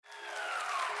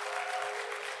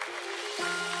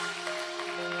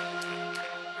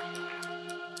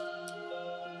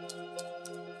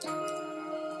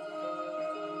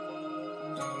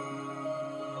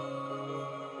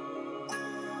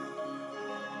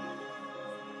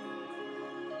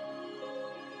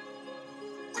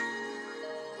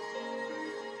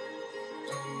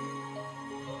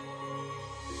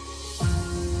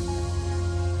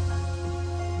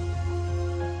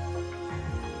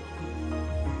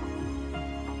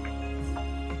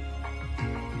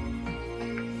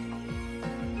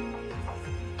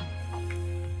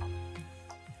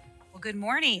Good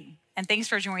morning, and thanks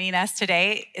for joining us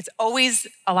today. It's always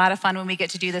a lot of fun when we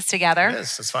get to do this together. It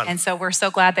is, it's fun. And so we're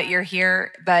so glad that you're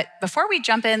here. But before we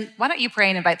jump in, why don't you pray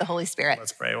and invite the Holy Spirit?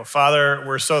 Let's pray. Well, Father,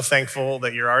 we're so thankful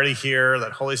that you're already here,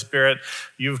 that Holy Spirit,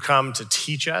 you've come to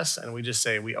teach us. And we just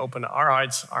say we open our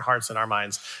hearts and our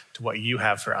minds to what you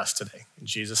have for us today. In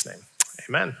Jesus' name,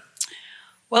 amen.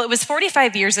 Well, it was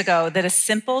 45 years ago that a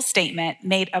simple statement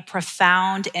made a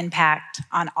profound impact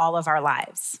on all of our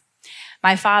lives.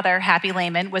 My father, Happy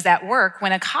Lehman, was at work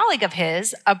when a colleague of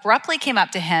his abruptly came up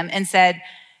to him and said,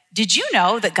 "Did you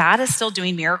know that God is still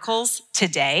doing miracles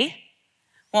today?"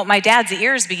 Well, my dad's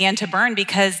ears began to burn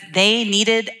because they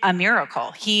needed a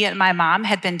miracle. He and my mom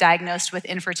had been diagnosed with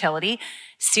infertility,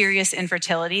 serious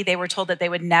infertility. They were told that they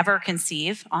would never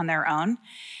conceive on their own,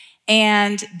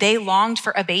 and they longed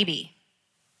for a baby.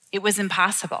 It was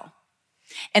impossible.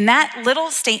 And that little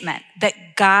statement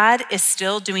that God is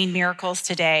still doing miracles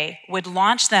today would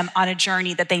launch them on a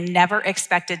journey that they never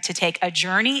expected to take, a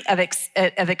journey of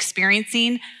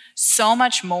experiencing so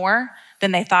much more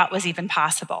than they thought was even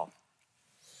possible.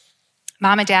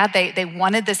 Mom and Dad, they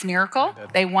wanted this miracle.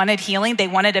 They wanted healing. They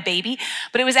wanted a baby.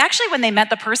 But it was actually when they met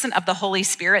the person of the Holy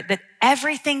Spirit that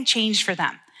everything changed for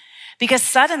them. Because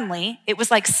suddenly it was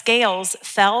like scales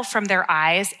fell from their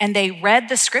eyes and they read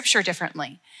the scripture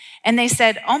differently. And they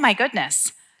said, "Oh my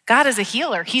goodness, God is a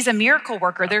healer. He's a miracle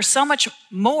worker. There's so much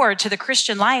more to the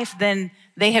Christian life than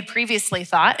they had previously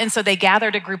thought." And so they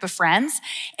gathered a group of friends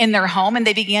in their home and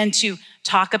they began to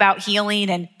talk about healing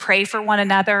and pray for one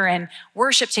another and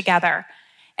worship together.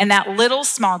 And that little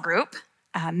small group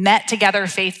met together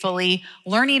faithfully,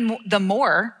 learning the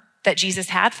more that Jesus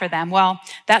had for them. Well,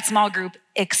 that small group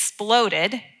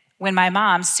exploded when my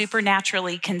mom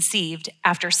supernaturally conceived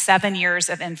after 7 years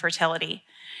of infertility.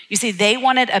 You see, they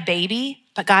wanted a baby,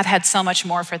 but God had so much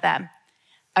more for them.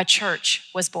 A church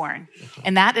was born.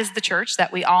 And that is the church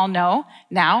that we all know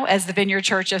now as the Vineyard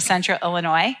Church of Central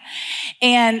Illinois.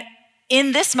 And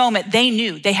in this moment, they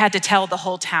knew they had to tell the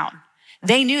whole town.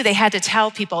 They knew they had to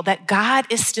tell people that God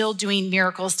is still doing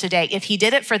miracles today. If he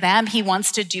did it for them, he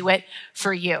wants to do it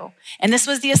for you. And this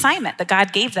was the assignment that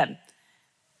God gave them.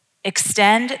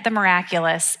 Extend the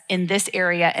miraculous in this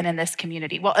area and in this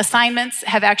community. Well, assignments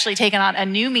have actually taken on a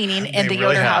new meaning in the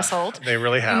Yoder household. They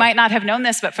really have. You might not have known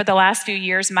this, but for the last few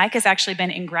years, Mike has actually been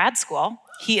in grad school.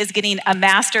 He is getting a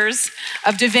master's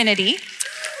of divinity.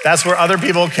 That's where other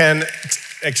people can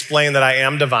explain that I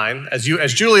am divine, as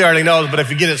Julie already knows, but if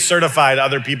you get it certified,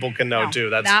 other people can know too.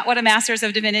 That's not what a master's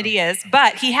of divinity is,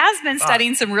 but he has been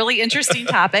studying some really interesting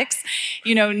topics,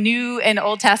 New and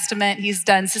Old Testament. He's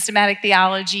done systematic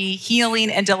theology,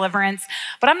 healing, and deliverance.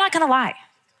 But I'm not gonna lie,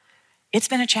 it's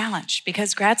been a challenge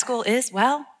because grad school is,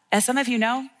 well, as some of you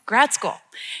know, grad school.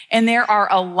 And there are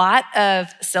a lot of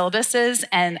syllabuses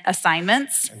and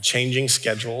assignments. And changing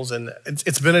schedules. And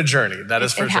it's been a journey. That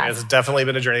is for sure. It's definitely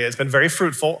been a journey. It's been very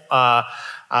fruitful. So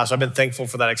I've been thankful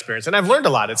for that experience. And I've learned a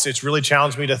lot. It's really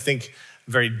challenged me to think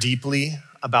very deeply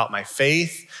about my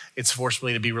faith. It's forced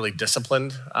me to be really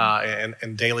disciplined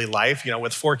in daily life.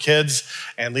 With 4 kids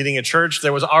and leading a church,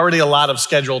 there was already a lot of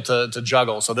schedule to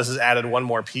juggle. So this has added one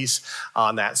more piece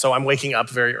on that. So I'm waking up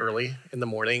very early in the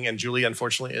morning, and Julie,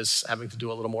 unfortunately, is having to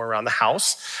do a little more around the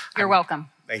house. You're welcome.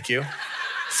 Thank you.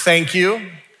 Thank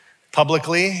you.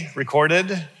 Publicly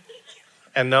recorded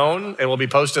and known. It will be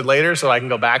posted later so I can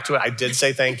go back to it. I did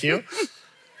say thank you.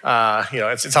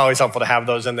 It's always helpful to have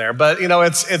those in there. But,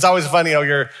 it's always fun,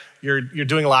 you're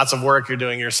doing lots of work, you're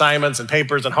doing your assignments and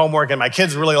papers and homework, and my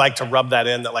kids really like to rub that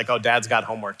in that like, oh, Dad's got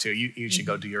homework too. You should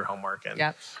go do your homework.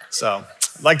 And so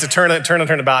I'd like to turn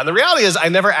it about. And the reality is I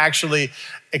never actually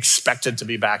expected to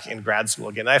be back in grad school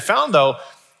again. And I found though,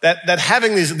 that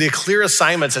having the clear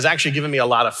assignments has actually given me a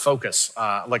lot of focus.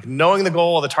 Like knowing the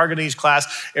goal, the target in each class,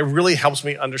 it really helps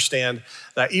me understand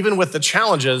that even with the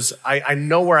challenges, I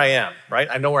know where I am, right?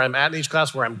 I know where I'm at in each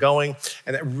class, where I'm going,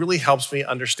 and it really helps me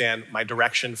understand my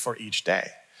direction for each day.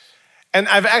 And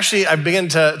I've begun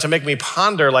to make me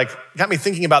ponder, got me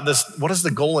thinking about this, what is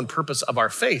the goal and purpose of our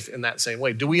faith in that same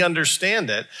way? Do we understand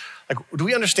it? Do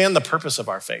we understand the purpose of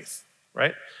our faith,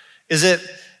 right?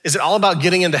 Is it all about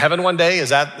getting into heaven one day? Is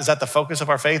that the focus of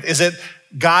our faith? Is it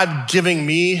God giving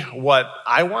me what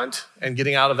I want and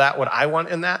getting out of that what I want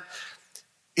in that?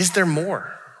 Is there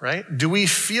more, right? Do we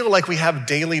feel like we have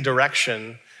daily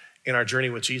direction in our journey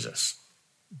with Jesus?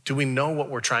 Do we know what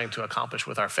we're trying to accomplish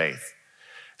with our faith?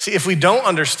 See, if we don't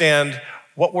understand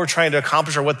what we're trying to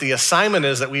accomplish or what the assignment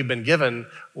is that we've been given,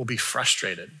 we'll be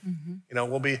frustrated. Mm-hmm.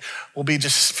 We'll be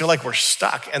just feel like we're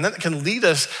stuck. And then it can lead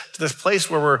us to this place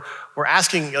where we're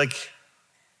asking,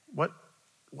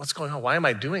 what's going on? Why am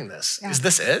I doing this? Yeah. Is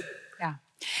this it? Yeah.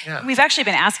 Yeah. We've actually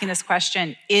been asking this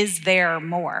question, is there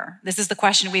more? This is the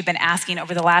question we've been asking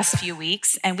over the last few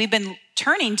weeks. And we've been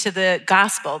turning to the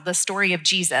gospel, the story of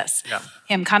Jesus,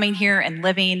 him coming here and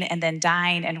living and then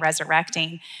dying and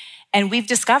resurrecting. And we've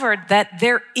discovered that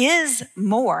there is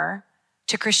more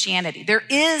to Christianity. There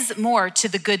is more to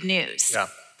the good news. Yeah.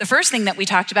 The first thing that we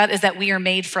talked about is that we are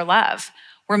made for love.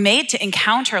 We're made to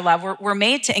encounter love. We're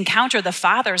made to encounter the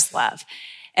Father's love.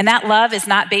 And that love is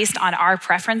not based on our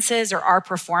preferences or our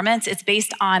performance. It's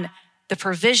based on the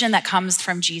provision that comes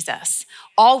from Jesus.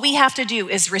 All we have to do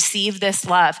is receive this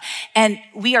love. And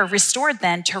we are restored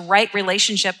then to right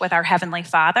relationship with our Heavenly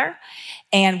Father.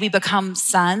 And we become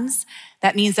sons.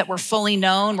 That means that we're fully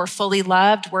known, we're fully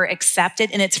loved, we're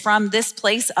accepted. And it's from this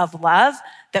place of love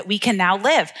that we can now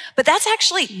live. But that's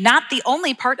actually not the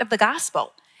only part of the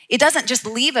gospel. It doesn't just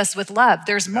leave us with love,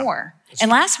 there's more. And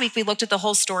last week we looked at the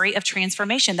whole story of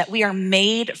transformation, that we are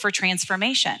made for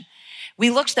transformation. We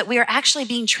looked that we are actually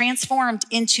being transformed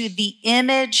into the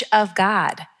image of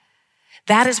God.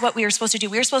 That is what we are supposed to do.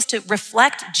 We are supposed to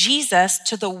reflect Jesus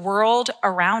to the world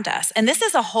around us. And this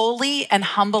is a holy and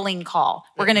humbling call.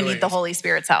 We're going to need the Holy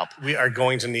Spirit's help. We are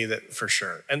going to need it for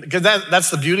sure. And because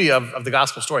that's the beauty of the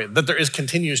gospel story, that there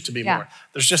continues to be more.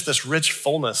 There's just this rich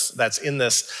fullness that's in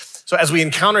this. So as we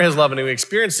encounter his love and we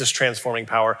experience this transforming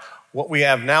power, what we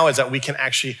have now is that we can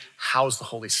actually house the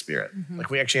Holy Spirit. Like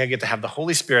we actually get to have the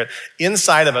Holy Spirit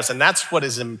inside of us. And that's what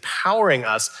is empowering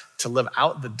us to live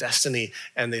out the destiny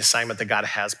and the assignment that God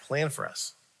has planned for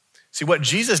us. See, what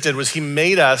Jesus did was he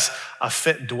made us a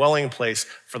fit dwelling place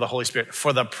for the Holy Spirit,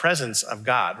 for the presence of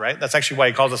God, right? That's actually why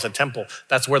he calls us a temple.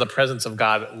 That's where the presence of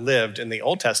God lived in the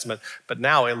Old Testament, but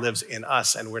now it lives in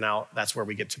us, and that's where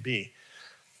we get to be.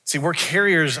 See, we're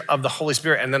carriers of the Holy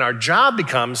Spirit, and then our job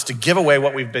becomes to give away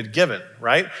what we've been given,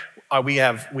 right? We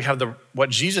have what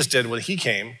Jesus did when he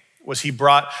came was he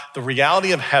brought the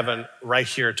reality of heaven right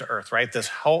here to earth, right? This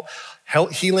whole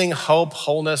healing, hope,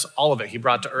 wholeness, all of it he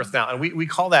brought to earth now. And we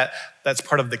call that's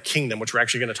part of the kingdom, which we're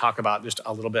actually going to talk about just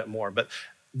a little bit more. But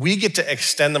we get to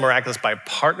extend the miraculous by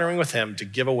partnering with him to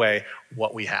give away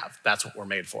what we have. That's what we're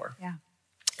made for. Yeah.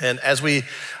 And as we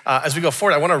go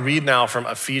forward, I want to read now from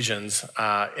Ephesians.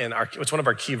 It's one of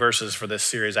our key verses for this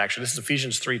series. Actually, this is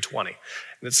Ephesians 3:20, and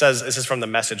it says, this is from the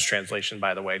Message translation,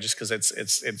 by the way, just because it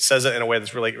says it in a way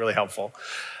that's really, really helpful.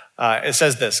 It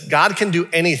says this: God can do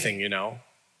anything,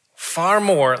 far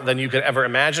more than you could ever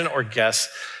imagine or guess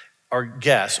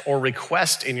or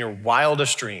request in your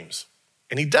wildest dreams.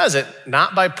 And he does it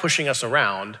not by pushing us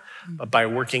around, but by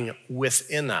working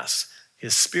within us,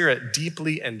 his Spirit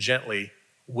deeply and gently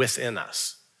within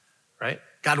us, right?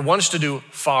 God wants to do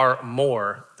far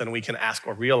more than we can ask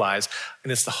or realize,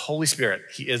 and it's the Holy Spirit.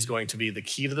 He is going to be the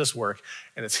key to this work,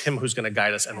 and it's him who's going to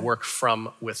guide us and work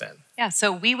from within. Yeah,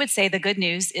 so we would say the good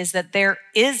news is that there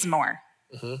is more.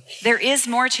 There is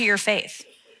more to your faith.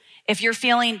 If you're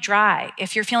feeling dry,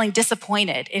 if you're feeling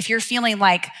disappointed, if you're feeling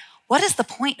like, what is the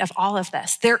point of all of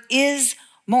this? There is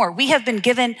more. We have been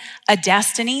given a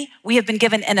destiny. We have been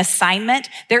given an assignment.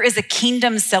 There is a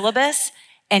kingdom syllabus.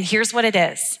 And here's what it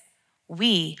is.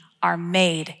 We are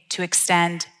made to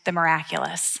extend the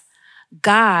miraculous.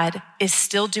 God is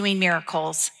still doing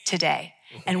miracles today.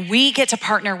 And we get to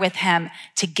partner with him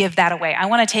to give that away. I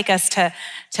want to take us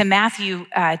to Matthew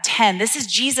 10. This is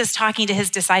Jesus talking to his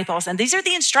disciples. And these are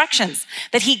the instructions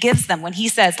that he gives them when he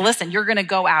says, listen, you're going to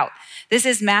go out. This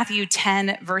is Matthew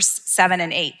 10, verse 7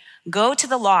 and 8. Go to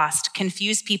the lost,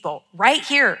 confused people right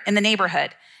here in the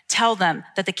neighborhood. Tell them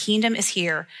that the kingdom is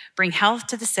here. Bring health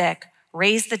to the sick,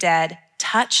 raise the dead,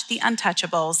 touch the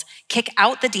untouchables, kick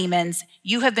out the demons.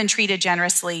 You have been treated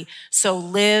generously, so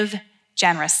live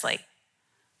generously.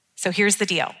 So here's the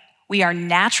deal. We are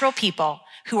natural people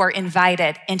who are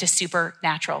invited into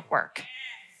supernatural work.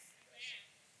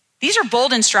 These are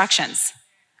bold instructions,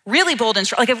 really bold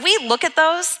instructions. Like if we look at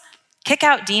those, kick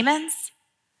out demons,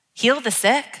 heal the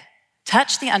sick,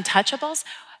 touch the untouchables.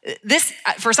 This,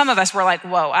 for some of us, we're like,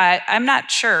 whoa, I'm not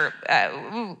sure.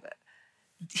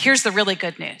 Here's the really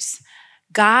good news.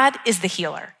 God is the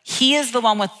healer. He is the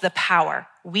one with the power.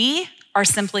 We are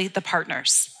simply the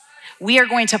partners. We are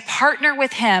going to partner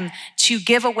with him to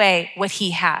give away what he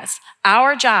has.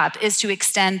 Our job is to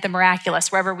extend the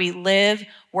miraculous wherever we live,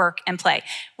 work, and play.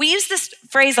 We use this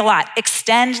phrase a lot,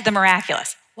 extend the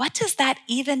miraculous. What does that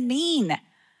even mean?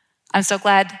 I'm so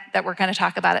glad that we're going to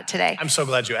talk about it today. I'm so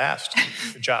glad you asked.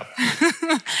 Good job.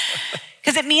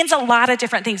 Because it means a lot of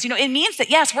different things. It means that,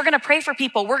 yes, we're going to pray for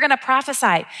people. We're going to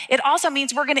prophesy. It also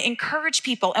means we're going to encourage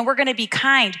people and we're going to be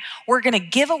kind. We're going to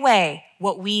give away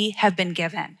what we have been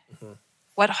given.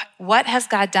 What has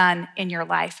God done in your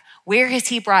life? Where has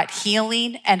he brought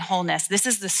healing and wholeness? This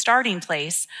is the starting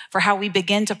place for how we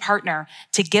begin to partner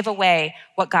to give away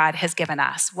what God has given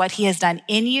us. What he has done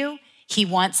in you, he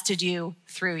wants to do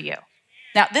through you.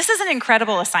 Now, this is an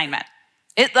incredible assignment.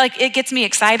 It gets me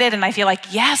excited and I feel like,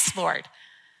 yes, Lord.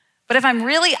 But if I'm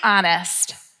really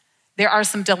honest, there are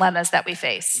some dilemmas that we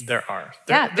face. There are.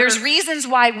 There's reasons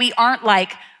why we aren't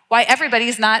why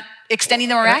everybody's not extending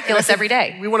the miraculous every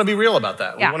day. We want to be real about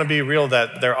that. Yeah. We want to be real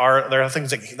that there are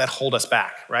things that hold us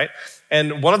back, right?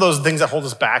 And one of those things that hold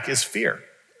us back is fear.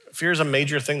 Fear is a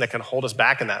major thing that can hold us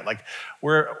back in that.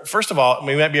 First of all,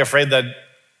 we might be afraid that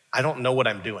I don't know what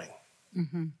I'm doing.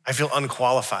 Mm-hmm. I feel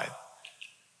unqualified.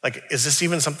 Is this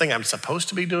even something I'm supposed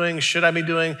to be doing? Should I be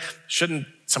doing? Shouldn't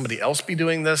somebody else be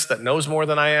doing this that knows more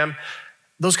than I am?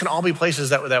 Those can all be places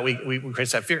that we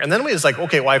create that fear. And then it's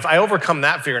okay, well, if I overcome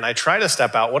that fear and I try to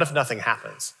step out, what if nothing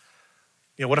happens?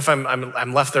 What if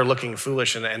I'm left there looking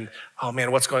foolish and oh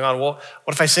man, what's going on? Well,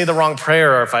 what if I say the wrong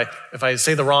prayer, or if I just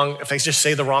say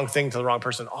the wrong thing to the wrong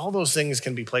person? All those things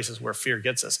can be places where fear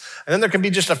gets us. And then there can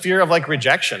be just a fear of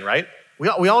rejection, right? We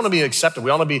all want to be accepted.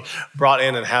 We all want to be brought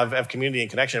in and have community and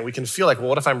connection. We can feel well,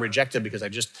 what if I'm rejected because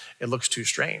it looks too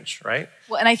strange, right?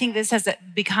 Well, and I think this has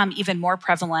become even more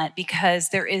prevalent because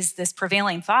there is this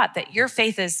prevailing thought that your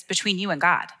faith is between you and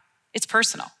God. It's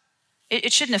personal.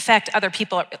 It shouldn't affect other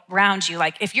people around you.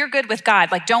 If you're good with God,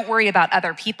 don't worry about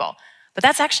other people. But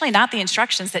that's actually not the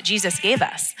instructions that Jesus gave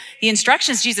us. The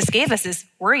instructions Jesus gave us is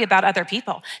worry about other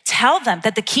people. Tell them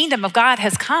that the kingdom of God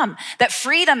has come, that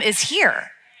freedom is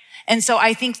here. And so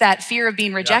I think that fear of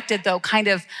being rejected, though, kind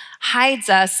of hides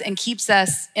us and keeps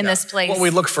us in this place. Well,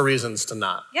 we look for reasons to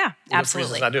not. Yeah,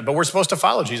 absolutely. Not do it. But we're supposed to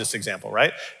follow Jesus' example,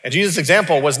 right? And Jesus'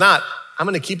 example was not, I'm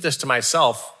going to keep this to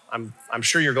myself. I'm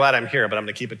sure you're glad I'm here, but I'm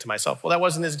going to keep it to myself. Well, that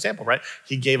wasn't his example, right?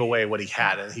 He gave away what he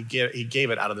had, and he gave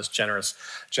it out of this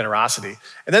generosity.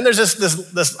 And then there's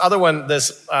this other one.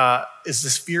 Is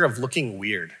this fear of looking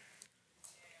weird.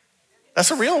 That's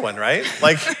a real one, right?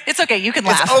 It's okay, you can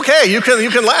laugh. It's okay, you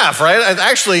can laugh, right?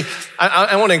 Actually,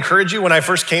 I want to encourage you. When I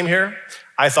first came here,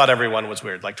 I thought everyone was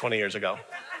weird, 20 years ago.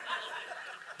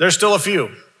 There's still a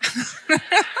few.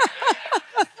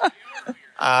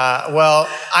 Well,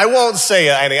 I won't say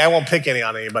any. I won't pick any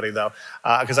on anybody though,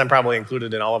 because I'm probably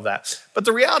included in all of that. But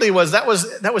the reality was that was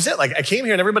it. I came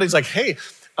here and everybody's hey,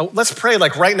 let's pray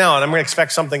right now, and I'm going to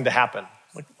expect something to happen.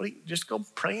 Just go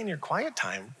pray in your quiet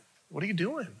time. What are you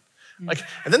doing?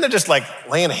 And then they're just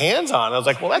laying hands on. I was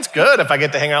well, that's good if I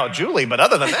get to hang out with Julie, but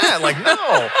other than that,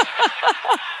 no.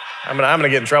 I'm gonna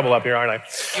get in trouble up here, aren't I?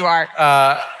 You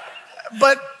are.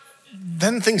 But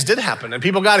then things did happen and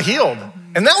people got healed.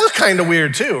 And that was kind of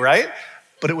weird too, right?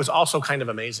 But it was also kind of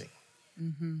amazing.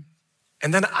 Mm-hmm.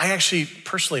 And then I actually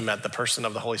personally met the person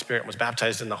of the Holy Spirit and was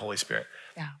baptized in the Holy Spirit.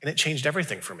 Yeah. And it changed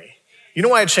everything for me. You know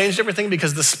why it changed everything?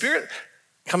 Because the Spirit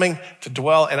coming to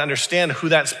dwell and understand who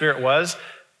that Spirit was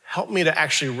helped me to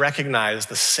actually recognize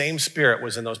the same Spirit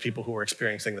was in those people who were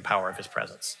experiencing the power of his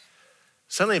presence.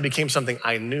 Suddenly it became something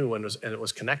I knew and it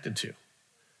was connected to.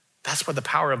 That's what the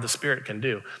power of the Spirit can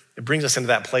do. It brings us into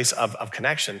that place of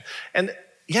connection. And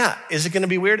yeah, is it gonna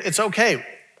be weird? It's okay.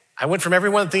 I went from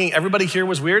everyone thinking everybody here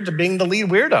was weird to being the lead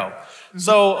weirdo. Mm-hmm.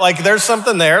 So there's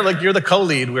something there. You're the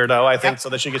co-lead weirdo, I think, so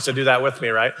that she gets to do that with me,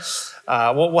 right?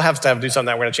 We'll have to do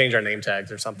something. We're gonna change our name tags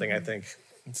or something, I think.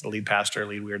 It's the lead pastor,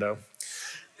 lead weirdo.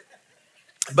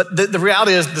 But the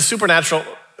reality is the supernatural,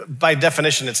 by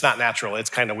definition, it's not natural.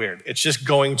 It's kind of weird. It's just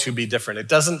going to be different. It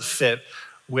doesn't fit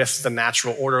with the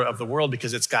natural order of the world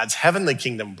because it's God's heavenly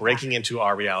kingdom breaking into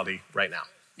our reality right now.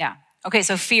 Yeah. Okay,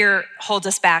 so fear holds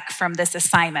us back from this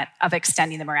assignment of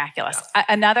extending the miraculous. Yeah.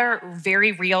 Another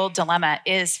very real dilemma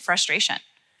is frustration.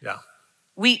 Yeah.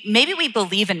 Maybe we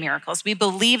believe in miracles. We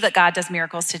believe that God does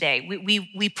miracles today.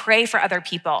 We pray for other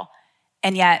people,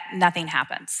 and yet nothing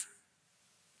happens.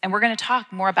 And we're going to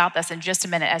talk more about this in just a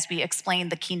minute as we explain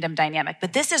the kingdom dynamic.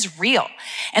 But this is real.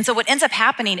 And so what ends up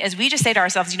happening is we just say to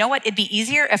ourselves, you know what? It'd be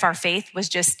easier if our faith was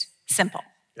just simple.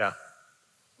 Yeah.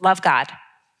 Love God.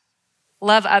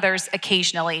 Love others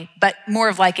occasionally, but more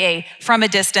of a from a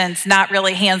distance, not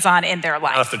really hands-on in their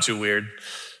life. Nothing too weird.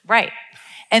 Right.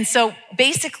 And so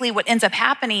basically what ends up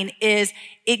happening is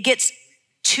it gets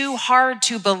too hard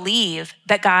to believe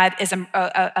that God is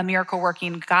a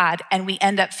miracle-working God, and we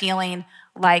end up feeling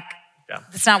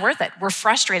it's not worth it. We're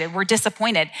frustrated. We're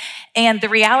disappointed. And the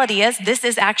reality is this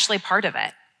is actually part of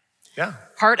it. Yeah.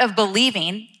 Part of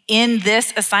believing in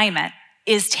this assignment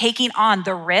is taking on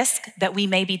the risk that we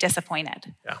may be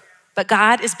disappointed. Yeah. But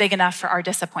God is big enough for our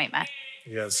disappointment.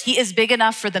 Yes. He is big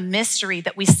enough for the mystery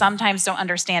that we sometimes don't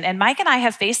understand. And Mike and I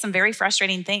have faced some very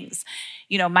frustrating things.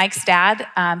 You know, Mike's dad,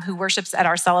 who worships at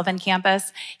our Sullivan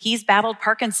campus, he's battled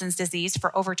Parkinson's disease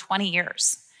for over 20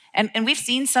 years. And we've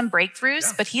seen some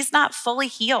breakthroughs, but he's not fully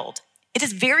healed. It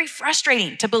is very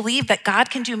frustrating to believe that God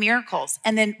can do miracles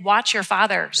and then watch your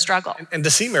father struggle. And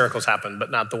to see miracles happen, but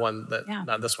not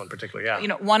not this one particularly, You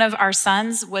know, one of our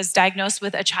sons was diagnosed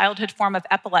with a childhood form of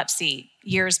epilepsy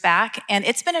years back, and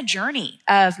it's been a journey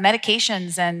of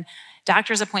medications and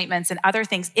doctor's appointments and other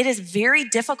things. It is very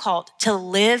difficult to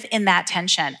live in that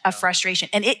tension of frustration,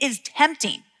 and it is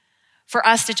tempting for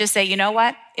us to just say, you know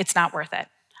what, it's not worth it.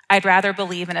 I'd rather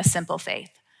believe in a simple faith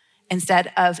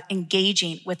instead of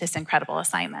engaging with this incredible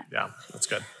assignment. Yeah, that's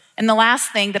good. And the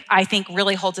last thing that I think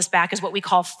really holds us back is what we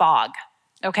call fog,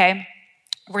 okay?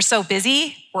 We're so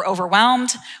busy, we're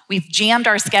overwhelmed, we've jammed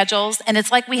our schedules, and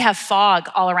it's like we have fog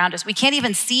all around us. We can't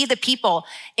even see the people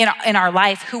in our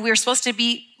life who we're supposed to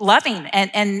be loving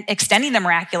and extending the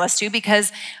miraculous to,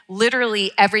 because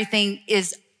literally everything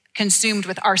is consumed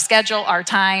with our schedule, our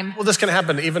time. Well, this can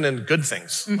happen even in good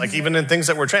things, like even in things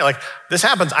that we're trained. Like this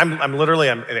happens. I'm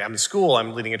in school.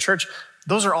 I'm leading a church.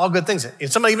 Those are all good things.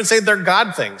 And some might even say they're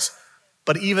God things,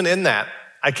 but even in that,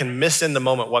 I can miss in the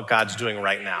moment what God's doing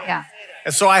right now. Yeah.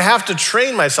 And so I have to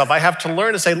train myself. I have to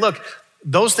learn to say, look,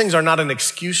 those things are not an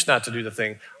excuse not to do the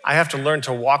thing. I have to learn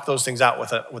to walk those things out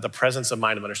with a presence of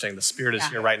mind of understanding the Spirit is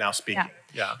here right now speaking.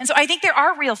 Yeah. And so I think there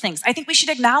are real things. I think we should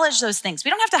acknowledge those things. We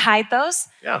don't have to hide those.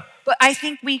 Yeah. But I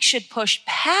think we should push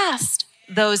past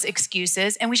those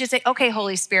excuses and we should say, okay,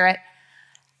 Holy Spirit,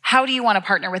 how do you want to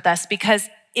partner with us? Because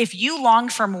if you long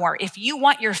for more, if you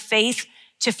want your faith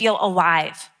to feel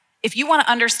alive, if you want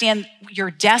to understand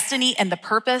your destiny and the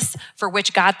purpose for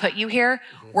which God put you here,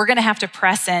 we're going to have to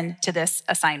press into this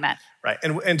assignment. Right,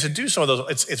 and to do some of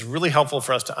those, it's really helpful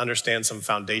for us to understand some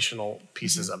foundational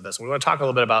pieces of this. We want to talk a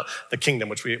little bit about the kingdom,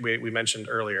 which we mentioned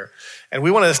earlier. And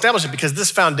we want to establish it because this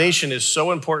foundation is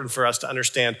so important for us to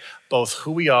understand both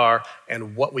who we are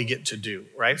and what we get to do,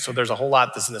 right? So there's a whole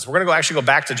lot that's in this. We're going to actually go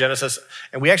back to Genesis,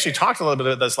 and we actually talked a little bit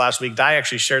about this last week. Di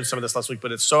actually shared some of this last week,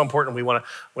 but it's so important. We want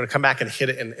to come back and hit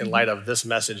it in light of this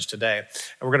message today. And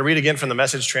we're going to read again from the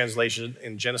Message translation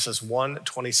in Genesis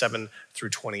 1:27 through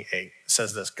 28. It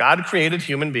says this: God created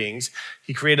human beings.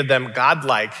 He created them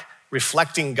God-like,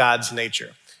 reflecting God's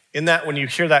nature. In that, when you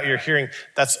hear that, you're hearing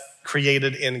that's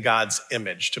created in God's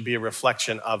image, to be a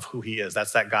reflection of who he is.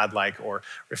 That's that God-like or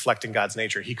reflecting God's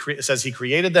nature. It says he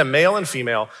created them male and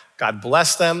female. God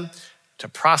blessed them to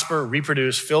prosper,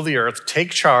 reproduce, fill the earth,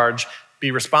 take charge, be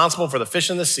responsible for the fish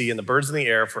in the sea and the birds in the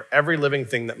air, for every living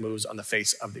thing that moves on the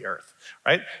face of the earth,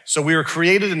 right? So we were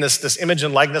created in this image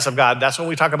and likeness of God. That's when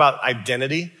we talk about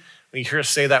identity. When you hear us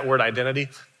say that word identity,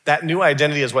 that new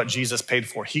identity is what Jesus paid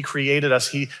for. He created us.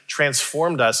 He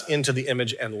transformed us into the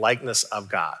image and likeness of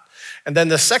God. And then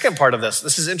the second part of this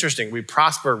is interesting. We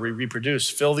prosper, we reproduce,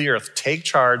 fill the earth, take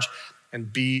charge,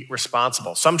 and be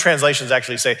responsible. Some translations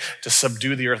actually say to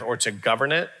subdue the earth or to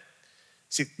govern it.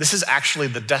 See, this is actually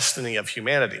the destiny of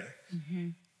humanity.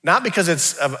 Not because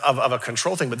it's of a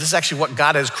control thing, but this is actually what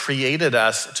God has created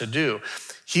us to do.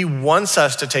 He wants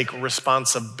us to take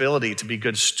responsibility, to be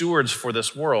good stewards for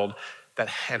this world that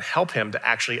can help him to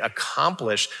actually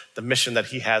accomplish the mission that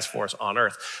he has for us on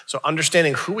earth. So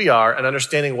understanding who we are and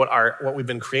understanding what we've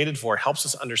been created for helps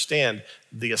us understand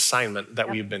the assignment that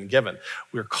we've been given.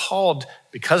 We're called,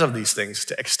 because of these things,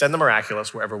 to extend the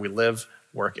miraculous wherever we live,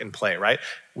 work, and play, right?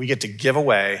 We get to give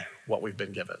away what we've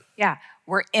been given. Yeah,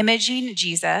 we're imaging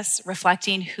Jesus,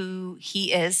 reflecting who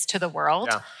he is to the world.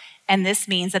 Yeah. And this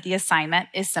means that the assignment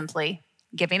is simply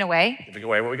giving away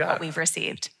what we got, what we've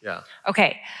received. Yeah.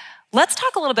 Okay, let's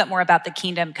talk a little bit more about the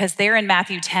kingdom, because there in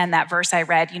Matthew 10, that verse I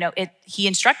read, he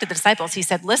instructed the disciples. He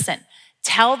said, listen,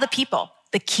 tell the people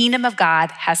the kingdom of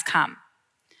God has come.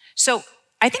 So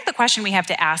I think the question we have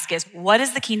to ask is, what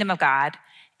is the kingdom of God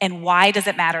and why does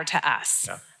it matter to us?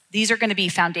 Yeah. These are going to be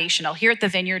foundational. Here at the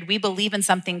Vineyard, we believe in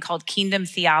something called kingdom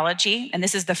theology, and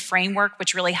this is the framework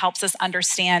which really helps us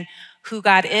understand who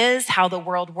God is, how the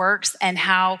world works, and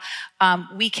how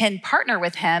we can partner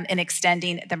with him in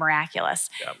extending the miraculous.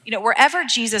 Yeah. Wherever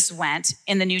Jesus went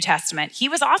in the New Testament, he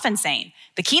was often saying,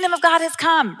 the kingdom of God has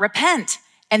come, repent.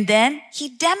 And then he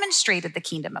demonstrated the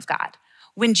kingdom of God.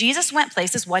 When Jesus went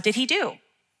places, what did he do?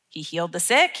 He healed the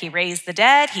sick, he raised the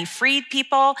dead, he freed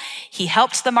people, he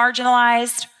helped the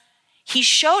marginalized. He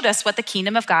showed us what the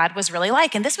kingdom of God was really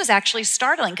like. And this was actually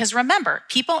startling because remember,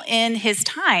 people in his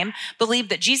time believed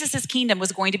that Jesus' kingdom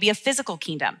was going to be a physical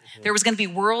kingdom. There was going to be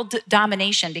world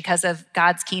domination because of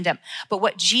God's kingdom. But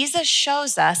what Jesus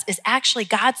shows us is actually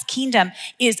God's kingdom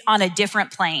is on a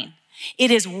different plane.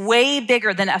 It is way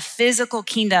bigger than a physical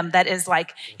kingdom that is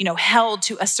like, held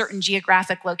to a certain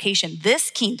geographic location.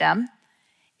 This kingdom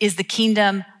is the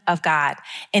kingdom of God,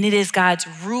 and it is God's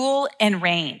rule and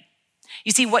reign.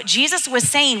 You see, what Jesus was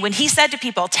saying when he said to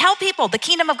people, tell people the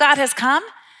kingdom of God has come,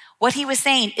 what he was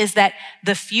saying is that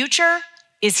the future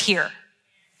is here.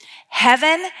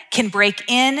 Heaven can break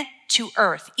in to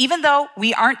earth. Even though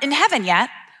we aren't in heaven yet,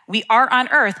 we are on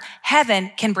earth,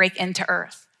 heaven can break into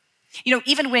earth.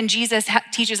 Even when Jesus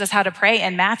teaches us how to pray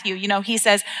in Matthew, he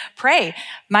says, pray,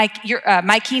 my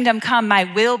kingdom come, my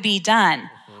will be done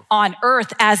on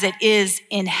earth as it is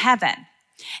in heaven.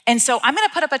 And so I'm going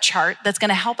to put up a chart that's going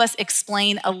to help us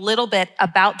explain a little bit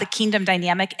about the kingdom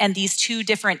dynamic and these two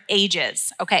different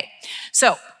ages. Okay,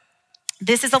 so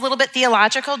this is a little bit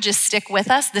theological. Just stick with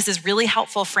us. This is really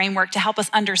helpful framework to help us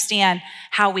understand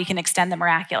how we can extend the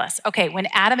miraculous. Okay, when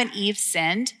Adam and Eve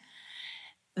sinned,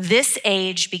 this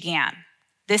age began.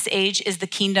 This age is the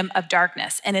kingdom of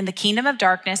darkness. And in the kingdom of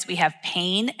darkness, we have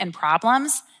pain and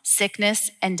problems,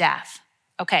 sickness and death.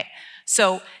 Okay,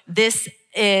 so this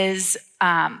is,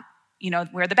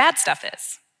 where the bad stuff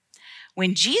is.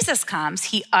 When Jesus comes,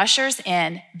 he ushers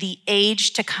in the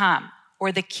age to come,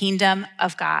 or the kingdom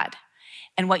of God.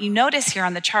 And what you notice here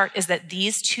on the chart is that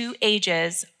these two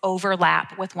ages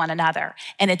overlap with one another.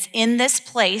 And it's in this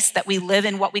place that we live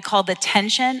in what we call the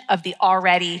tension of the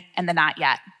already and the not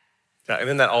yet. Yeah, and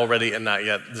in that already and not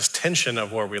yet, this tension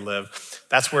of where we live,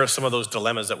 that's where some of those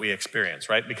dilemmas that we experience,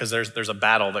 right? Because there's a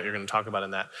battle that you're going to talk about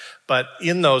in that. But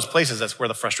in those places, that's where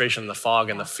the frustration, the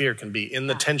fog, and the fear can be, in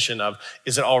the tension of,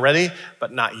 is it already,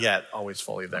 but not yet, always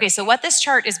fully there. Okay, so what this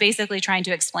chart is basically trying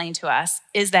to explain to us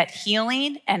is that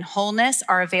healing and wholeness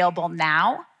are available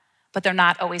now, but they're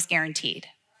not always guaranteed.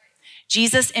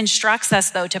 Jesus instructs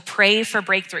us, though, to pray for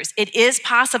breakthroughs. It is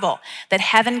possible that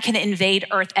heaven can invade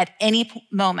earth at any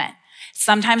moment.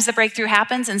 Sometimes the breakthrough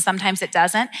happens and sometimes it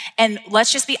doesn't. And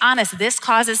let's just be honest, this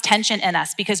causes tension in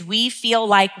us because we feel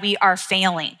like we are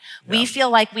failing. Yeah. We feel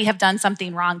like we have done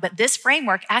something wrong. But this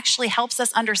framework actually helps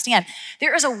us understand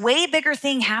there is a way bigger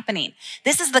thing happening.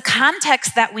 This is the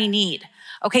context that we need.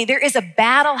 Okay, there is a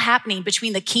battle happening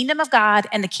between the kingdom of God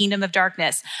and the kingdom of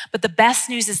darkness. But the best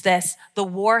news is this: the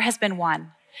war has been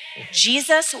won.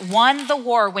 Jesus won the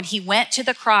war when he went to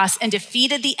the cross and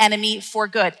defeated the enemy for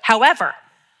good. However,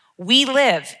 we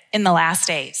live in the last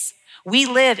days. We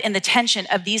live in the tension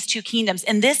of these two kingdoms.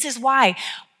 And this is why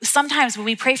sometimes when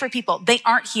we pray for people, they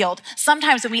aren't healed.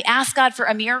 Sometimes when we ask God for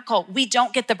a miracle, we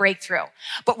don't get the breakthrough.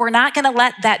 But we're not going to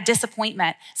let that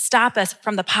disappointment stop us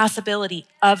from the possibility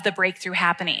of the breakthrough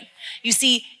happening. You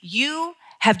see, you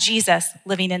have Jesus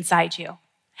living inside you.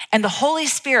 And the Holy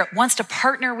Spirit wants to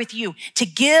partner with you to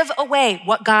give away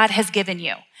what God has given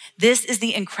you. This is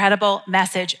the incredible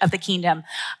message of the kingdom.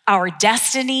 Our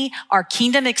destiny, our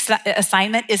kingdom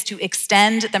assignment is to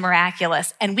extend the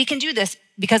miraculous. And we can do this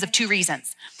because of two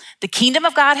reasons. The kingdom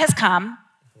of God has come,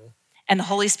 and the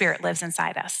Holy Spirit lives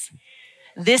inside us.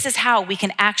 This is how we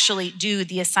can actually do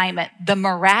the assignment. The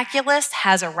miraculous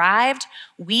has arrived.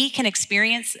 We can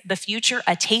experience the future,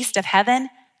 a taste of heaven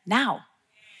now.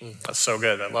 That's so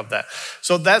good. I love that.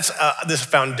 So that's this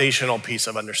foundational piece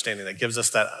of understanding that gives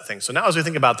us that thing. So now as we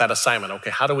think about that assignment,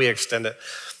 okay, how do we extend it?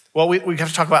 Well, we have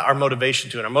to talk about our motivation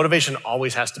too. And our motivation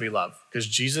always has to be love, because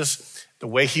Jesus, the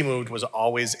way he moved was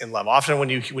always in love. Often when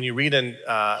you read in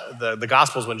the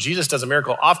Gospels, when Jesus does a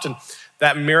miracle, often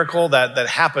that miracle that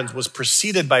happens was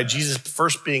preceded by Jesus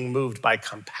first being moved by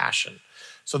compassion.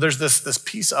 So there's this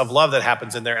piece of love that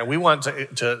happens in there, and we want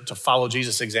to follow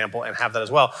Jesus' example and have that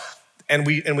as well. And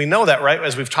we know that, right?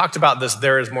 As we've talked about this,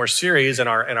 There Is More series, and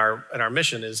our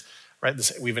mission is, right,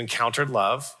 we've encountered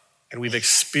love and we've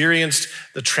experienced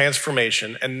the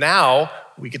transformation, and now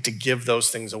we get to give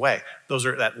those things away.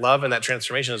 That love and that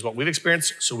transformation is what we've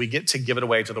experienced, so we get to give it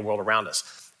away to the world around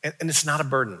us. And it's not a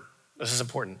burden. This is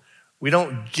important. We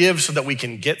don't give so that we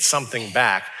can get something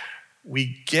back.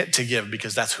 We get to give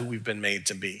because that's who we've been made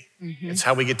to be. Mm-hmm. It's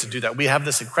how we get to do that. We have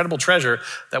this incredible treasure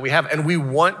that we have, and we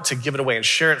want to give it away and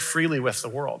share it freely with the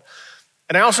world.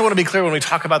 And I also want to be clear when we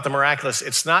talk about the miraculous,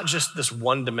 it's not just this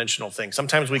one-dimensional thing.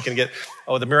 Sometimes we can get,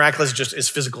 the miraculous just is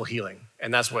physical healing.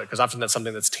 And that's because often that's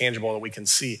something that's tangible that we can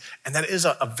see. And that is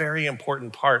a very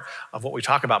important part of what we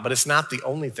talk about, but it's not the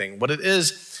only thing. What it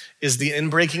is the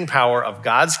inbreaking power of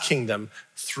God's kingdom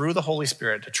through the Holy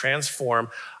Spirit to transform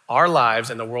our lives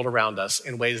and the world around us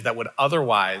in ways that would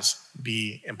otherwise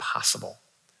be impossible.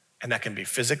 And that can be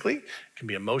physically, it can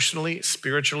be emotionally,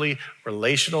 spiritually,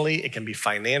 relationally, it can be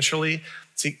financially.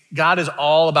 See, God is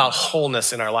all about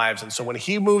wholeness in our lives. And so when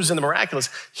he moves in the miraculous,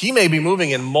 he may be moving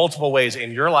in multiple ways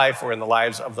in your life or in the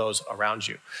lives of those around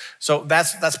you. So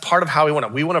that's part of how we want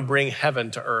to. We want to bring heaven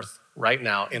to earth right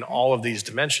now in all of these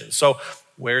dimensions. So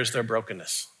where's their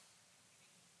brokenness?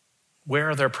 Where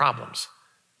are their problems?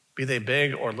 Be they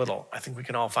big or little, I think we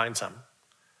can all find some.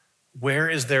 Where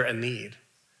is there a need?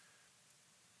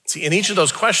 See, in each of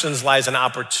those questions lies an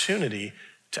opportunity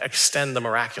to extend the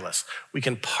miraculous. We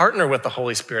can partner with the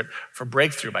Holy Spirit for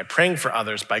breakthrough by praying for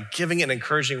others, by giving an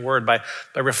encouraging word, by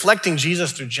reflecting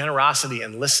Jesus through generosity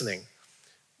and listening.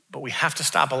 But we have to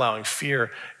stop allowing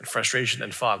fear and frustration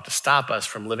and fog to stop us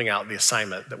from living out the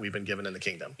assignment that we've been given in the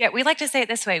kingdom. Yeah, we like to say it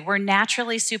this way. We're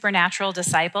naturally supernatural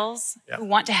disciples who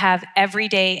want to have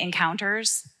everyday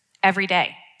encounters every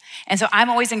day. And so I'm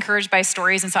always encouraged by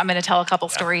stories, and so I'm going to tell a couple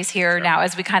stories here now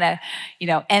as we kind of,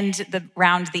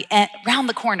 round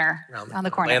the corner. Land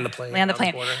the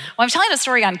plane. Well, I'm telling a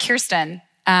story on Kirsten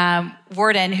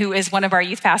Warden, who is one of our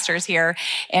youth pastors here,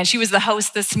 and she was the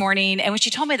host this morning. And when she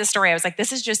told me the story, I was like,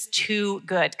 this is just too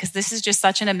good, because this is just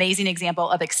such an amazing example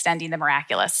of extending the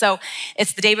miraculous. So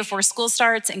it's the day before school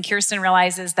starts, and Kirsten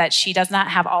realizes that she does not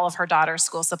have all of her daughter's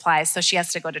school supplies, so she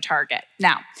has to go to Target.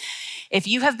 Now, if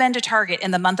you have been to Target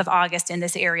in the month of August in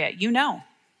this area, you know,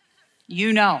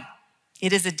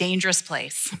 it is a dangerous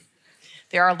place.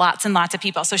 There are lots and lots of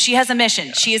people. So she has a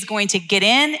mission. She is going to get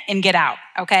in and get out,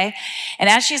 okay? And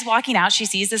as she's walking out, she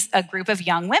sees a group of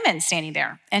young women standing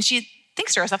there. And she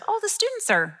thinks to herself, oh, the students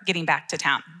are getting back to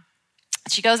town.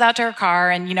 She goes out to her car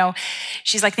and,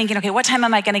 she's like thinking, okay, what time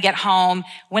am I going to get home?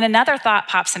 When another thought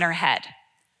pops in her head,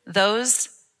 those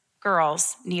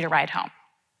girls need a ride home.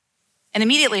 And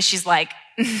immediately she's like,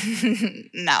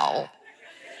 no.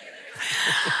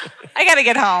 I got to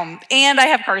get home, and I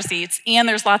have car seats, and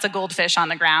there's lots of goldfish on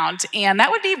the ground, and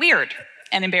that would be weird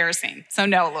and embarrassing. So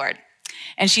no, Lord.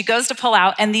 And she goes to pull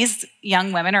out, and these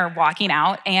young women are walking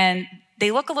out, and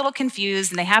they look a little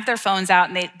confused, and they have their phones out,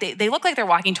 and they look like they're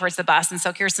walking towards the bus. And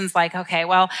so Kirsten's like, okay,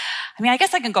 well, I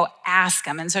guess I can go ask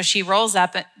them. And so she rolls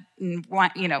up and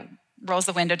rolls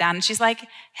the window down, and she's like,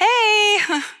 hey,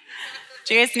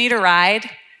 do you guys need a ride?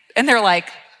 And they're like,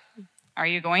 are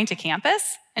you going to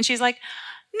campus? And she's like,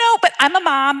 no, but I'm a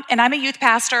mom and I'm a youth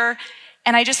pastor,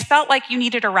 and I just felt like you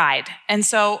needed a ride. And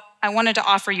so I wanted to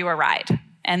offer you a ride.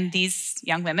 And these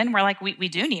young women were like, we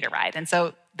do need a ride. And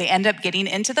so they end up getting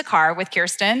into the car with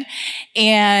Kirsten.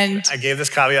 And I gave this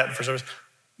caveat for service.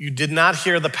 You did not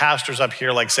hear the pastors up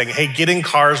here saying, hey, get in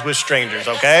cars with strangers,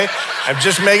 okay? I'm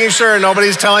just making sure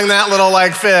nobody's telling that little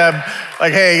fib,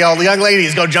 hey, young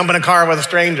ladies, go jump in a car with a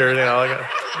stranger,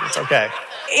 it's okay.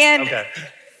 And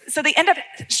so they end up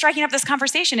striking up this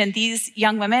conversation, and these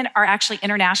young women are actually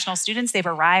international students. They've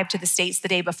arrived to the States the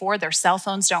day before. Their cell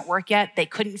phones don't work yet. They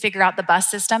couldn't figure out the bus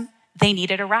system. They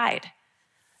needed a ride.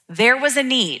 There was a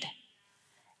need,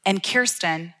 and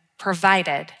Kirsten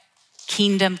provided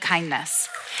kingdom kindness.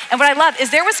 And what I love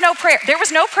is there was no prayer. There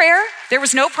was no prayer. There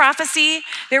was no prophecy.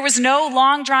 There was no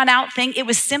long drawn out thing. It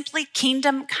was simply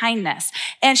kingdom kindness.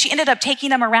 And she ended up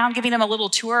taking them around, giving them a little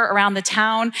tour around the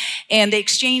town, and they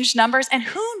exchanged numbers. And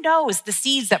who knows the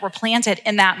seeds that were planted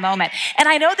in that moment. And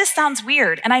I know this sounds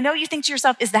weird. And I know you think to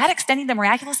yourself, is that extending the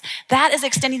miraculous? That is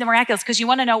extending the miraculous, because you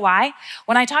want to know why?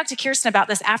 When I talked to Kirsten about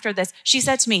this after this, she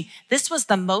said to me, this was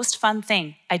the most fun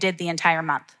thing I did the entire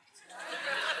month.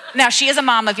 Now, she is a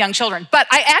mom of young children, but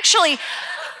I actually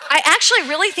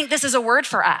really think this is a word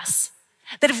for us.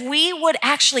 That if we would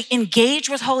actually engage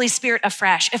with Holy Spirit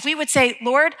afresh, if we would say,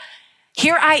 Lord,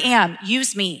 here I am,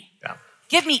 use me. Yeah.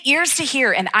 Give me ears to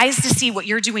hear and eyes to see what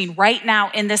you're doing right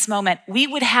now in this moment. We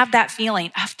would have that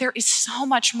feeling of there is so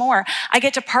much more. I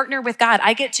get to partner with God.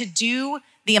 I get to do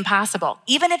the impossible,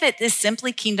 even if it is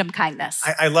simply kingdom kindness.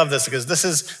 I love this because this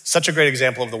is such a great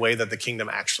example of the way that the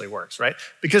kingdom actually works, right?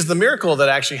 Because the miracle that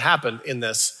actually happened in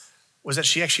this was that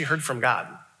she actually heard from God.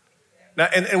 Now,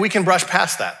 and we can brush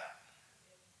past that.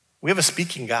 We have a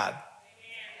speaking God.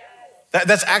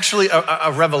 That's actually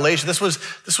a revelation. This was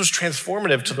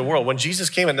transformative to the world. When Jesus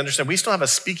came and understood, we still have a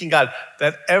speaking God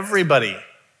that everybody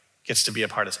gets to be a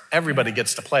part of. Everybody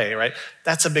gets to play, right?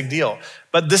 That's a big deal.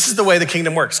 But this is the way the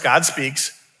kingdom works. God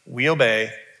speaks, we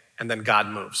obey, and then God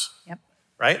moves. Yep.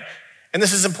 Right? And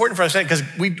this is important for us because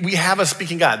we have a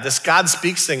speaking God. This God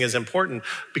speaks thing is important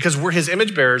because we're his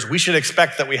image bearers. We should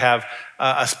expect that we have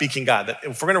a speaking God, that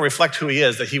if we're going to reflect who he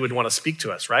is, that he would want to speak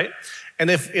to us, right? And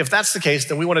if that's the case,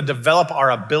 then we want to develop our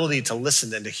ability to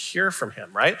listen and to hear from him,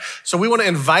 right? So we want to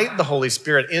invite the Holy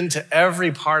Spirit into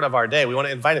every part of our day. We want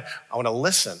to invite it. I want to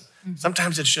listen.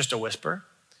 Sometimes it's just a whisper.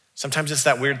 Sometimes it's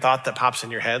that weird thought that pops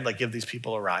in your head, like give these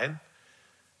people a ride.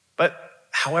 But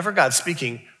however God's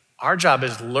speaking, our job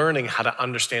is learning how to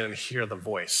understand and hear the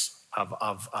voice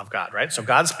of God, right? So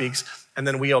God speaks and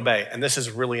then we obey. And this is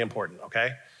really important,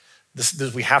 okay?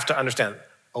 This we have to understand.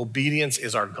 Obedience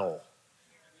is our goal.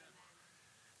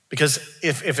 Because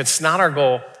if it's not our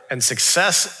goal and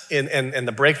success in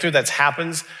the breakthrough that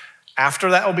happens after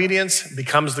that obedience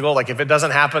becomes the goal, like if it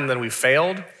doesn't happen, then we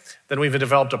failed, then we've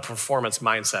developed a performance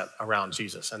mindset around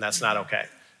Jesus, and that's not okay.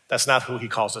 That's not who he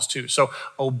calls us to. So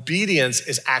obedience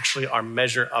is actually our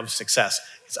measure of success.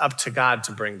 It's up to God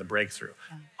to bring the breakthrough.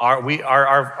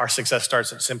 Our success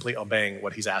starts at simply obeying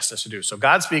what he's asked us to do. So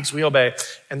God speaks, we obey,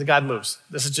 and then God moves.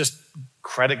 This is just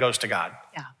credit goes to God.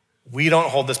 Yeah. We don't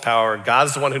hold this power.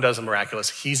 God's the one who does the miraculous.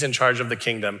 He's in charge of the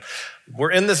kingdom.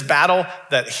 We're in this battle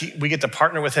that we get to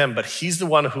partner with him, but he's the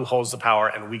one who holds the power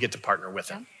and we get to partner with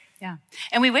him. Yeah.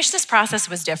 And we wish this process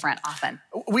was different often.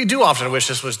 We do often wish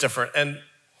this was different. And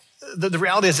the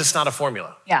reality is it's not a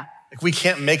formula. Yeah. Like we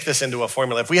can't make this into a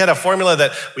formula. If we had a formula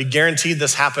that we guaranteed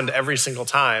this happened every single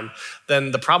time,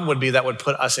 then the problem would be that would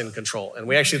put us in control. And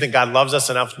we actually think God loves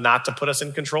us enough not to put us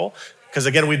in control. Because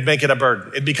again, we'd make it a burden.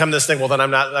 It'd become this thing, well, then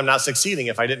I'm not succeeding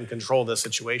if I didn't control this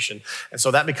situation. And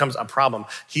so that becomes a problem.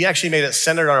 He actually made it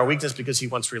centered on our weakness because he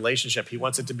wants relationship. He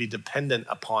wants it to be dependent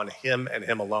upon him and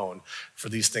him alone for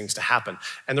these things to happen.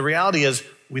 And the reality is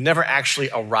we never actually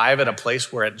arrive at a place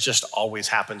where it just always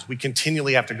happens. We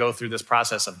continually have to go through this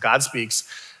process of God speaks,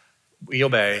 we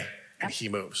obey, and he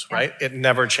moves, right? It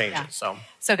never changes,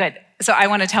 So good. So I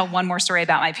want to tell one more story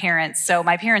about my parents. So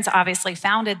my parents obviously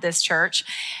founded this church.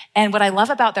 And what I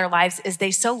love about their lives is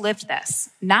they so lived this,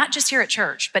 not just here at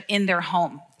church, but in their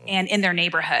home and in their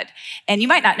neighborhood. And you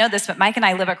might not know this, but Mike and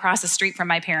I live across the street from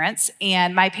my parents.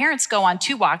 And my parents go on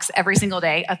 2 walks every single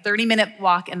day, a 30-minute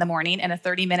walk in the morning and a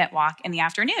 30-minute walk in the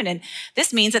afternoon. And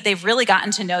this means that they've really gotten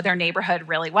to know their neighborhood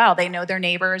really well. They know their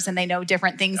neighbors and they know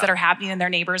different things that are happening in their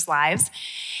neighbors' lives.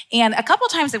 And a couple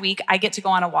times a week, I get to go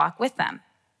on a walk with them.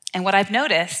 And what I've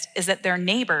noticed is that their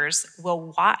neighbors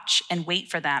will watch and wait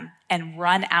for them and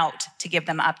run out to give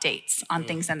them updates on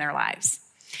things in their lives.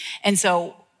 And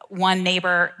so one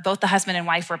neighbor, both the husband and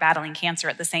wife were battling cancer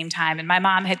at the same time. And my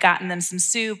mom had gotten them some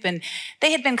soup and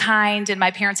they had been kind and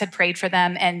my parents had prayed for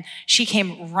them. And she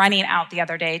came running out the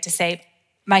other day to say,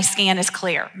 my scan is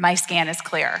clear. My scan is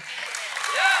clear.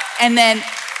 And then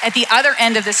at the other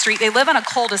end of the street, they live on a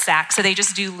cul-de-sac, so they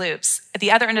just do loops. At the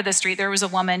other end of the street, there was a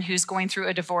woman who's going through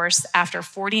a divorce after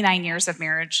 49 years of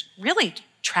marriage, really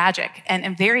tragic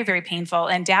and very, very painful.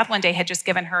 And dad one day had just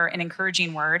given her an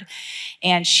encouraging word.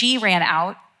 And she ran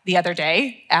out the other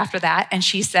day after that, and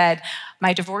she said,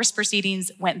 my divorce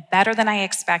proceedings went better than I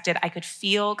expected. I could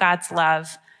feel God's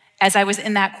love as I was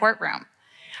in that courtroom.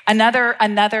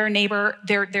 Another neighbor,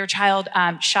 their child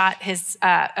shot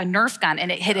a Nerf gun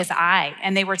and it hit his eye.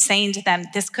 And they were saying to them,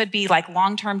 this could be like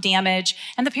long-term damage.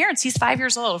 And the parents, he's 5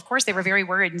 years old. Of course, they were very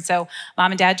worried. And so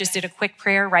mom and dad just did a quick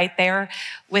prayer right there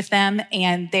with them.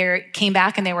 And they came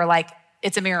back and they were like,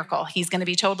 it's a miracle. He's going to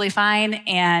be totally fine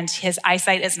and his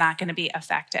eyesight is not going to be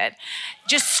affected.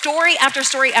 Just story after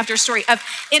story after story of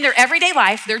in their everyday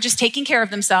life, they're just taking care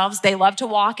of themselves. They love to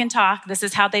walk and talk. This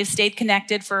is how they've stayed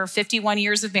connected for 51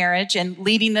 years of marriage and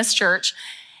leading this church.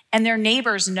 And their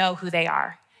neighbors know who they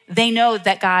are. They know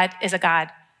that God is a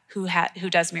God who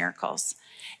does miracles.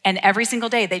 And every single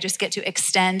day, they just get to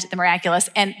extend the miraculous.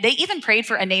 And they even prayed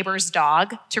for a neighbor's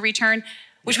dog to return,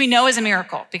 which we know is a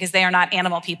miracle because they are not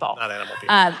animal people. Not animal people.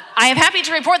 I am happy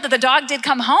to report that the dog did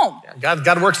come home. Yeah,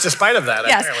 God works despite of that,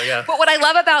 yes. Apparently, yeah. But what I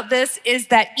love about this is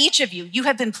that each of you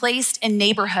have been placed in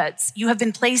neighborhoods. You have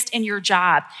been placed in your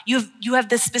job. You have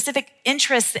the specific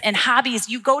interests and hobbies.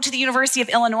 You go to the University of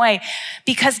Illinois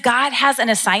because God has an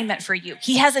assignment for you.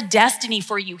 He has a destiny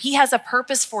for you. He has a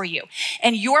purpose for you.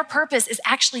 And your purpose is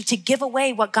actually to give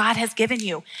away what God has given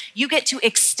you. You get to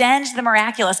extend the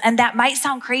miraculous. And that might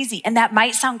sound crazy. And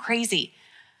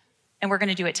we're going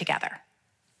to do it together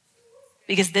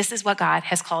because this is what God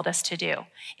has called us to do.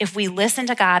 If we listen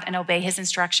to God and obey his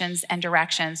instructions and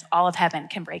directions, all of heaven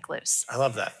can break loose. I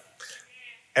love that.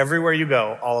 Everywhere you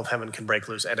go, all of heaven can break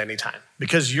loose at any time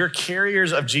because you're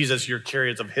carriers of Jesus, you're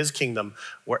carriers of his kingdom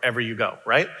wherever you go,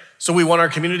 right? So we want our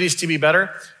communities to be better.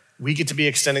 We get to be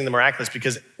extending the miraculous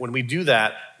because when we do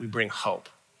that, we bring hope.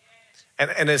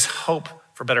 And it's hope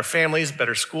for better families,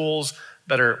 better schools,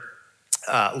 better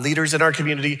leaders in our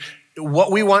community.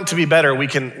 What we want to be better, we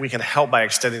can help by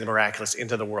extending the miraculous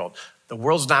into the world. The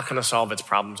world's not going to solve its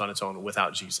problems on its own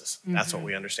without Jesus. That's what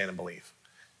we understand and believe.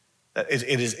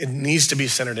 It needs to be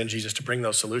centered in Jesus to bring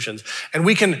those solutions. And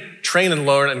we can train and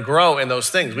learn and grow in those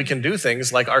things. We can do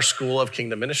things like our School of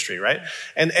Kingdom Ministry, right?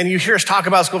 And you hear us talk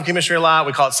about School of Kingdom Ministry a lot.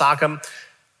 We call it SOCM.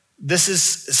 This is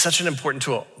such an important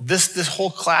tool. This whole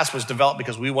class was developed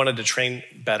because we wanted to train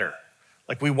better.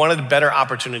 Like we wanted a better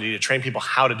opportunity to train people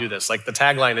how to do this. Like the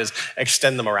tagline is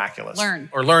extend the miraculous. Learn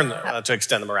to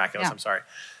extend the miraculous, I'm sorry.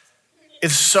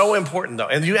 It's so important though.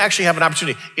 And you actually have an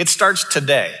opportunity. It starts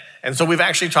today. And so we've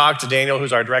actually talked to Daniel,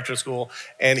 who's our director of school,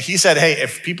 and he said, hey,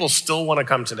 if people still want to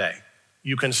come today,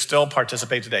 you can still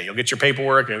participate today. You'll get your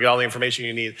paperwork, and you'll get all the information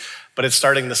you need, but it's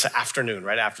starting this afternoon,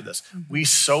 right after this. We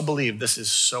so believe this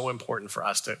is so important for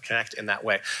us to connect in that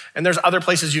way. And there's other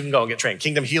places you can go and get trained.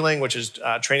 Kingdom Healing, which is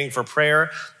training for prayer.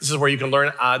 This is where you can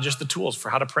learn just the tools for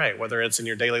how to pray, whether it's in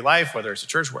your daily life, whether it's a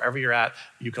church, wherever you're at,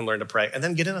 you can learn to pray. And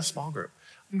then get in a small group.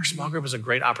 Our small group is a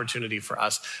great opportunity for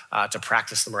us to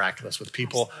practice the miraculous with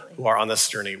people who are on this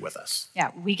journey with us. Yeah,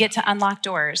 we get to unlock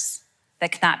doors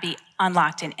that cannot be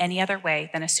unlocked in any other way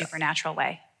than a supernatural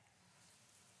way.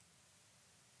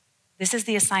 This is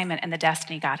the assignment and the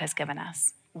destiny God has given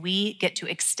us. We get to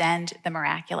extend the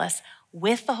miraculous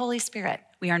with the Holy Spirit.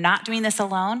 We are not doing this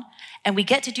alone, and we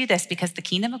get to do this because the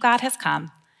kingdom of God has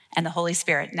come and the Holy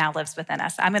Spirit now lives within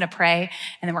us. I'm gonna pray,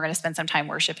 and then we're gonna spend some time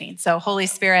worshiping. So Holy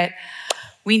Spirit,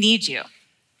 we need you.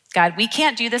 God, we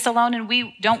can't do this alone, and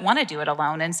we don't want to do it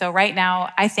alone. And so right now,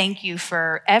 I thank you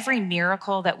for every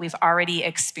miracle that we've already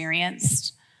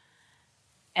experienced.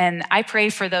 And I pray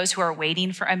for those who are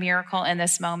waiting for a miracle in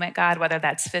this moment, God, whether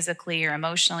that's physically or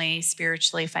emotionally,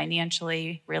 spiritually,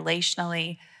 financially,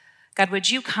 relationally. God, would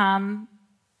you come?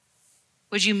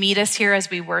 Would you meet us here as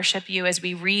we worship you, as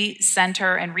we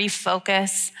recenter and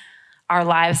refocus our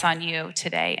lives on you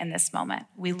today in this moment?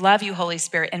 We love you, Holy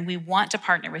Spirit, and we want to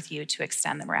partner with you to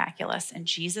extend the miraculous. In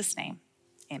Jesus' name,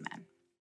 amen.